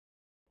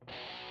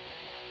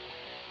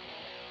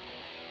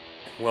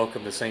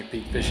Welcome to St.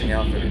 Pete Fishing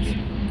Outfitters.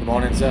 Come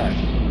on inside.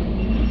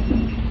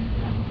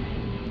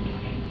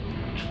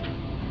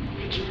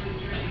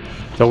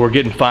 So we're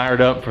getting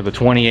fired up for the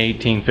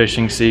 2018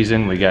 fishing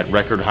season. We got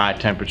record high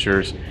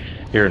temperatures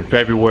here in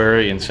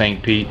February in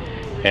St. Pete,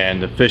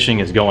 and the fishing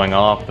is going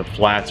off. The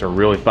flats are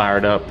really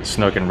fired up. The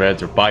snook and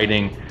reds are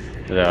biting.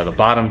 The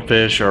bottom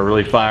fish are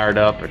really fired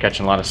up. They're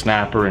catching a lot of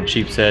snapper and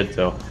sheepshead.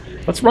 So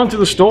let's run through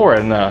the store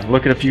and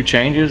look at a few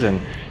changes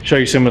and show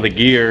you some of the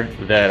gear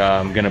that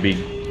I'm going to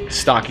be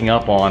stocking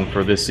up on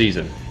for this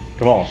season.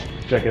 Come on,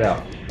 check it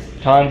out.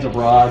 Tons of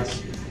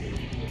rods.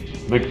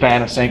 Big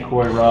fan of St.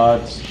 Croix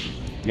rods.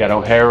 You got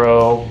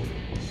O'Haro,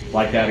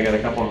 like that. I got a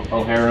couple of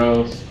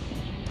O'Haros.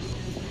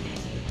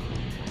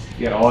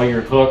 You got all your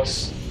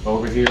hooks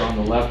over here on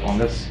the left on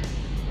this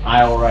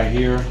aisle right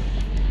here.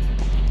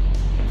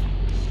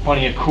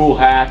 Plenty of cool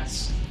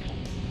hats.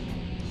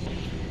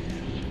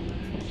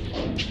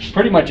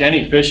 Pretty much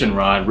any fishing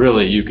rod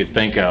really you could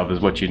think of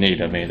is what you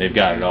need. I mean, they've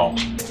got it all.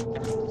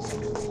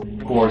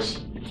 Of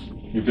course,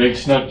 your big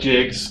snook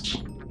jigs,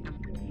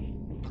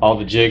 all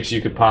the jigs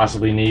you could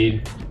possibly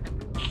need.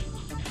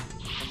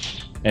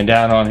 And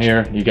down on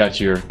here, you got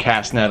your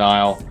cast net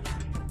aisle,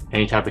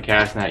 any type of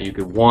cast net you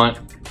could want.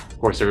 Of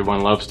course,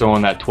 everyone loves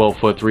throwing that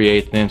 12-foot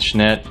 3/8 inch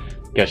net.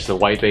 Catch the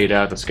white bait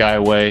out the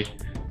Skyway.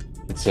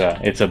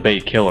 It's a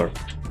bait killer.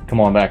 Come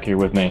on back here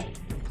with me.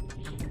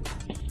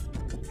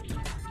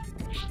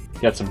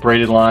 Got some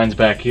braided lines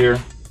back here,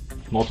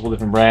 multiple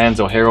different brands.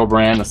 O'Haro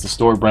brand, that's the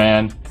store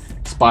brand.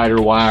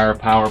 Spider Wire,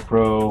 Power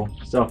Pro,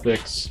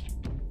 Suffix,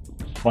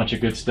 bunch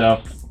of good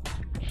stuff.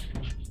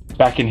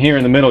 Back in here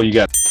in the middle, you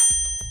got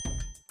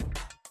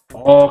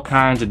all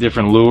kinds of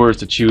different lures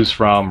to choose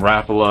from.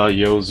 Rapala,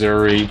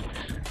 Yo-Zuri,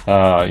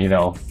 you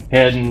know,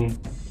 Heddon,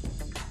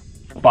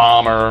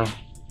 Bomber,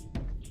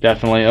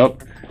 definitely. Oh,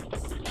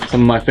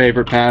 some of my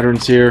favorite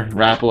patterns here.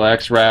 Rapala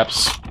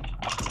X-Wraps,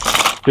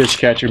 fish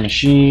catcher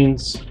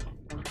machines.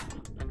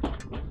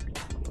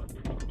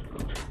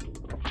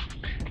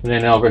 And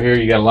then over here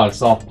you got a lot of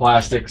soft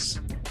plastics.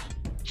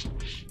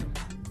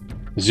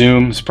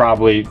 Zoom's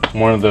probably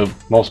one of the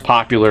most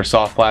popular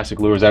soft plastic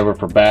lures ever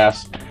for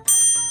bass.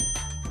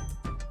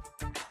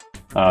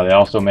 They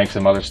also make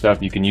some other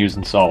stuff you can use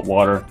in salt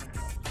water.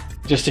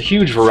 Just a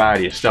huge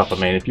variety of stuff. I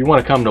mean, if you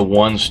want to come to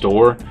one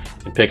store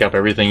and pick up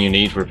everything you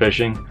need for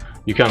fishing,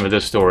 you come to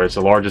this store. It's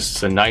the largest, it's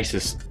the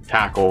nicest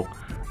tackle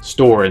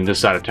store in this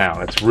side of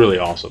town. It's really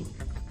awesome.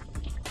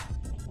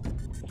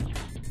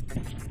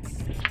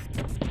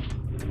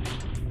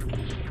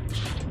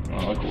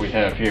 Oh, look what we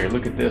have here.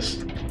 Look at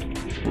this.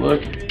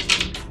 Look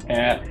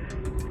at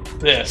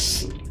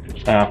this.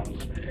 Now,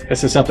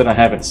 this is something I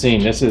haven't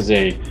seen. This is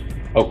a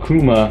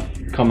Okuma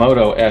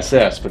Komodo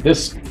SS, but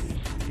this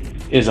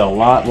is a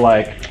lot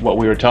like what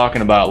we were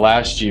talking about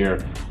last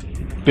year.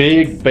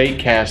 Big bait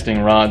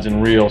casting rods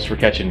and reels for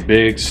catching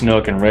big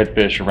snook and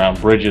redfish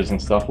around bridges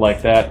and stuff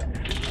like that.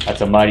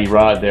 That's a mighty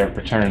rod there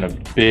for turning a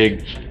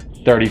big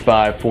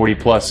 35, 40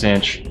 plus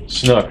inch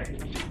snook,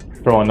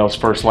 throwing those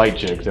first light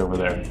jigs over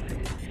there.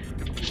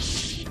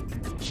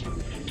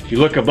 If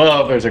you look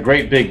above, there's a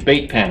great big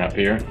bait pen up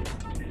here,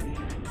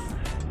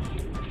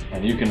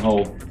 and you can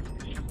hold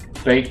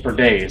bait for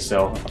days.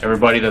 So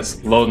everybody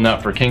that's loading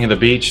up for King of the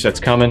Beach that's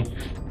coming,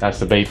 that's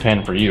the bait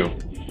pen for you.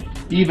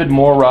 Even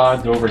more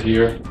rods over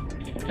here,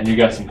 and you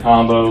got some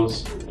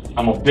combos.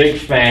 I'm a big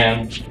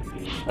fan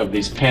of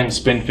these Penn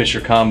Spin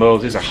Fisher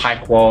combos. These are high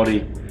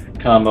quality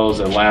combos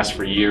that last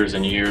for years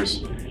and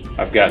years.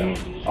 I've gotten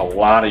a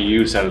lot of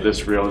use out of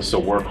this reel. This is a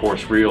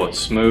workhorse reel. It's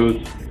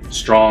smooth,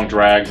 strong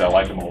drags. I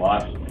like them a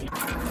lot.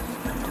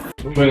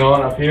 Moving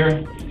on up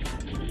here,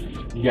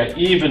 you got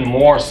even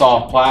more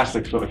soft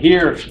plastics. But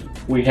here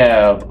we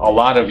have a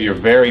lot of your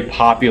very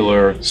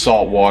popular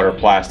saltwater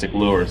plastic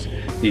lures.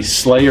 These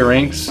Slayer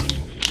inks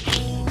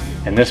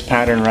and this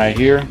pattern right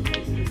here.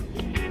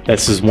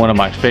 This is one of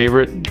my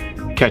favorite.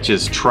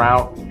 Catches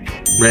trout,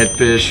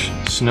 redfish,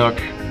 snook.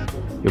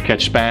 You'll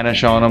catch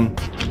Spanish on them.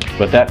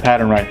 But that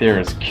pattern right there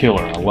is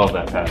killer. I love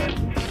that pattern.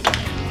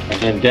 And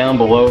then down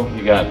below,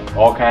 you got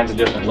all kinds of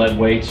different lead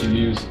weights you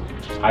use.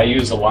 I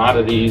use a lot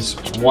of these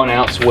 1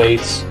 ounce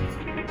weights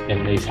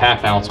and these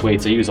 1/2 ounce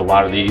weights. I use a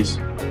lot of these.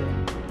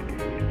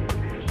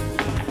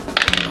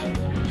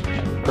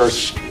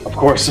 Of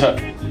course,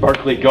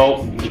 Berkeley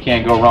Gulp. You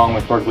can't go wrong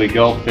with Berkeley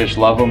Gulp. Fish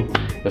love them.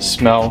 The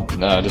smell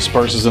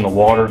disperses in the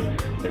water.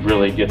 It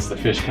really gets the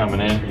fish coming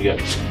in. You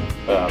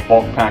got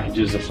bulk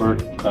packages of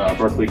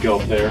Berkeley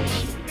Gulp there.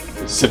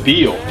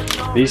 Sebile.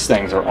 These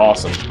things are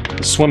awesome.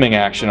 The swimming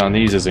action on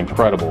these is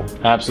incredible.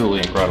 Absolutely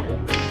incredible.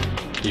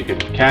 You can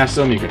cast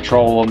them, you can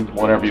troll them,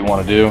 whatever you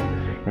want to do.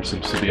 There's some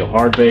Sebile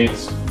hard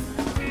baits.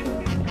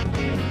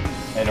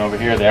 And over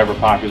here, the ever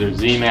popular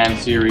Z-Man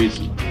series.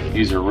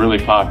 These are really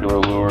popular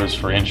lures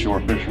for inshore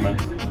fishermen.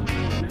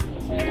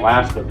 And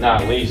last but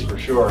not least, for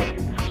sure,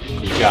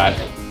 you've got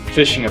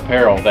fishing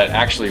apparel that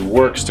actually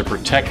works to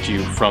protect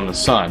you from the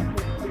sun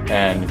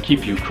and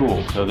keep you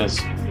cool. So this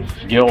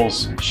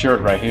Gills shirt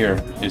right here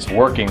is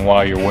working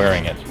while you're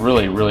wearing it.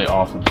 Really, really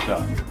awesome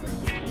stuff.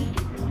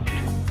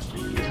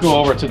 go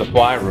over to the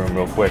fly room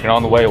real quick, and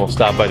on the way we'll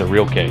stop by the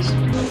reel case.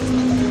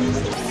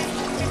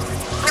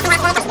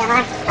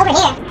 Over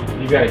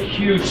here. You got a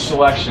huge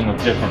selection of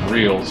different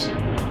reels.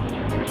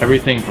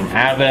 Everything from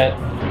Avet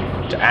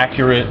to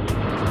Accurate.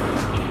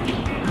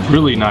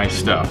 Really nice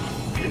stuff.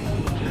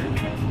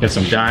 Got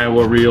some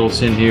Daiwa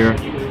reels in here,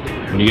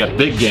 and you got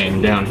big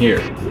game down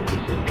here.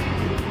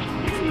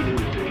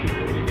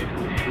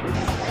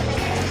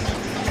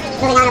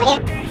 Moving on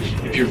over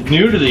here. If you're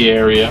new to the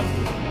area,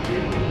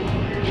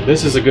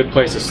 this is a good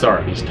place to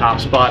start. These top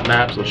spot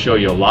maps will show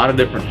you a lot of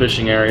different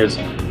fishing areas,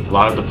 a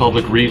lot of the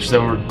public reef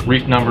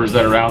numbers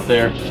that are out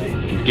there.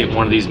 You get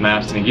one of these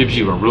maps and it gives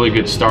you a really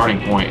good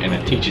starting point, and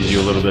it teaches you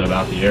a little bit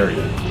about the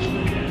area.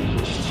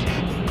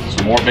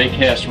 Some more bait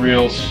cast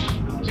reels,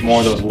 some more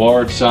of those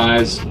large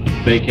size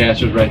bait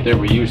casters right there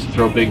we use to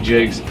throw big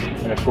jigs,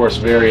 and of course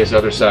various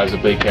other sizes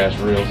of bait cast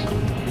reels.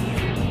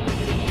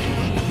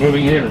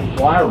 Moving here to the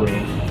fly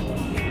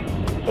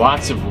room,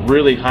 lots of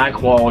really high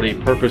quality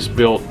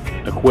purpose-built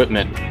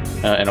equipment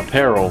and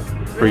apparel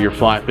for your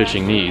fly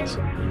fishing needs.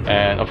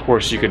 And of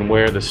course you can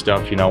wear this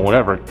stuff, you know,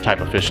 whatever type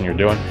of fishing you're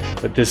doing.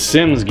 But this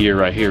Sims gear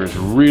right here is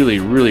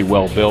really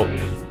well built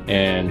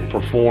and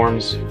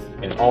performs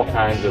in all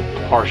kinds of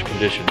harsh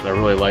conditions. I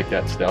really like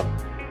that stuff.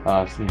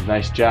 Some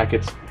nice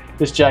jackets.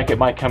 This jacket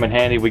might come in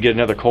handy. We get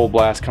another cold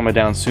blast coming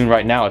down soon.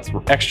 Right now it's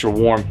extra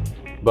warm,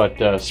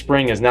 but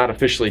spring is not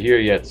officially here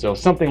yet. So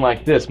something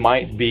like this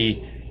might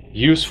be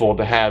useful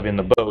to have in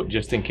the boat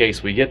just in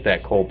case we get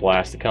that cold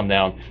blast to come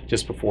down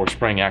just before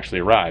spring actually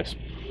arrives.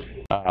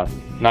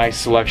 Nice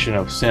selection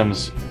of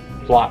Sims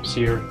flops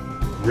here,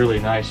 really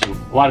nice. A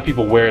lot of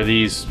people wear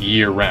these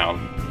year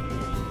round.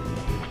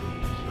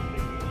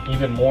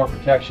 Even more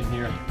protection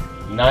here,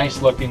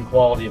 nice looking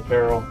quality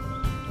apparel,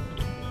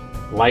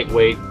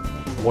 lightweight,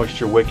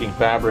 moisture wicking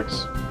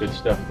fabrics, good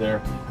stuff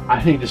there.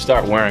 I need to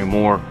start wearing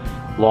more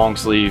long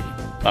sleeve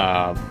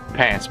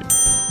pants.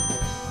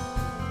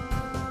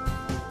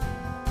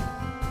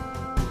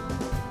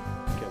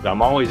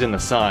 I'm always in the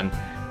sun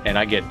and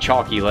I get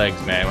chalky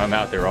legs, man. I'm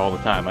out there all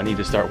the time. I need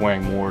to start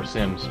wearing more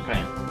Sims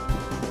pants.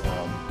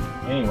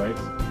 Anyways,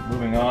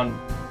 moving on,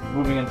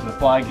 moving into the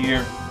fly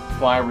gear,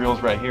 fly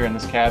reels right here in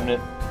this cabinet.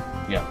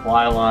 You got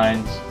fly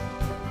lines,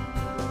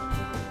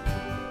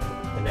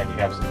 and then you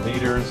have some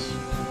leaders.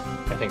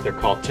 I think they're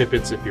called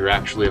tippets if you're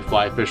actually a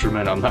fly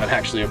fisherman. I'm not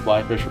actually a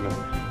fly fisherman,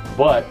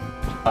 but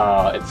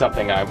it's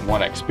something I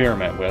want to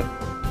experiment with.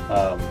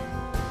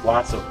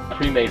 Lots of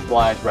pre-made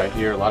flies right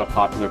here, a lot of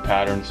popular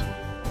patterns.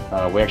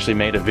 We actually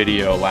made a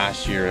video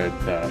last year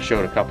that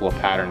showed a couple of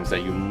patterns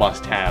that you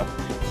must have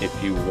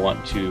if you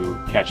want to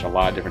catch a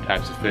lot of different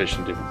types of fish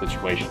in different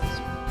situations.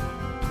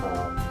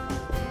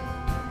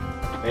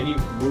 Then you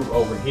move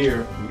over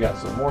here, you got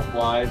some more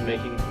flies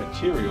making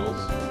materials.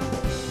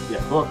 You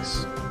got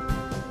hooks,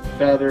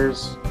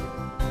 feathers,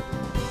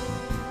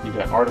 you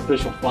got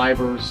artificial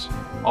fibers,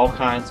 all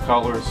kinds of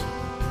colors.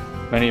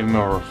 Many of them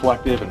are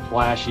reflective and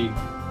flashy. You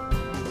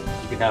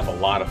can have a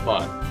lot of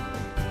fun.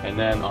 And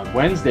then on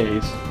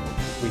Wednesdays,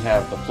 we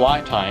have the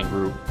fly tying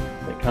group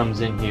that comes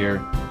in here.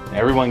 And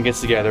everyone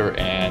gets together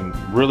and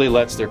really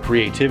lets their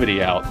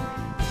creativity out.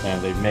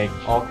 And they make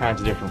all kinds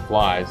of different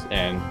flies.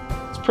 And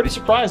it's pretty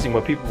surprising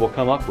what people will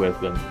come up with.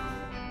 And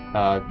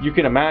you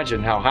can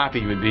imagine how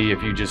happy you would be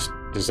if you just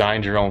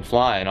designed your own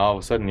fly and all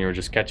of a sudden you were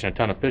just catching a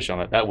ton of fish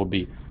on it. That would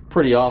be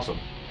pretty awesome.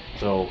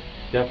 So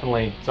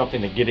definitely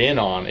something to get in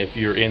on if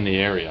you're in the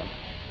area.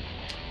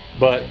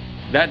 But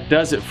that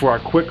does it for our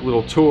quick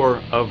little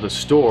tour of the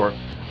store.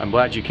 I'm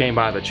glad you came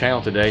by the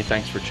channel today.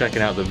 Thanks for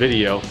checking out the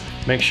video.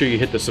 Make sure you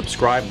hit the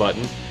subscribe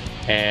button,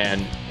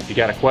 and if you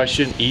got a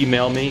question,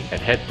 email me at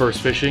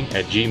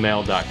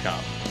headfirstfishing@gmail.com.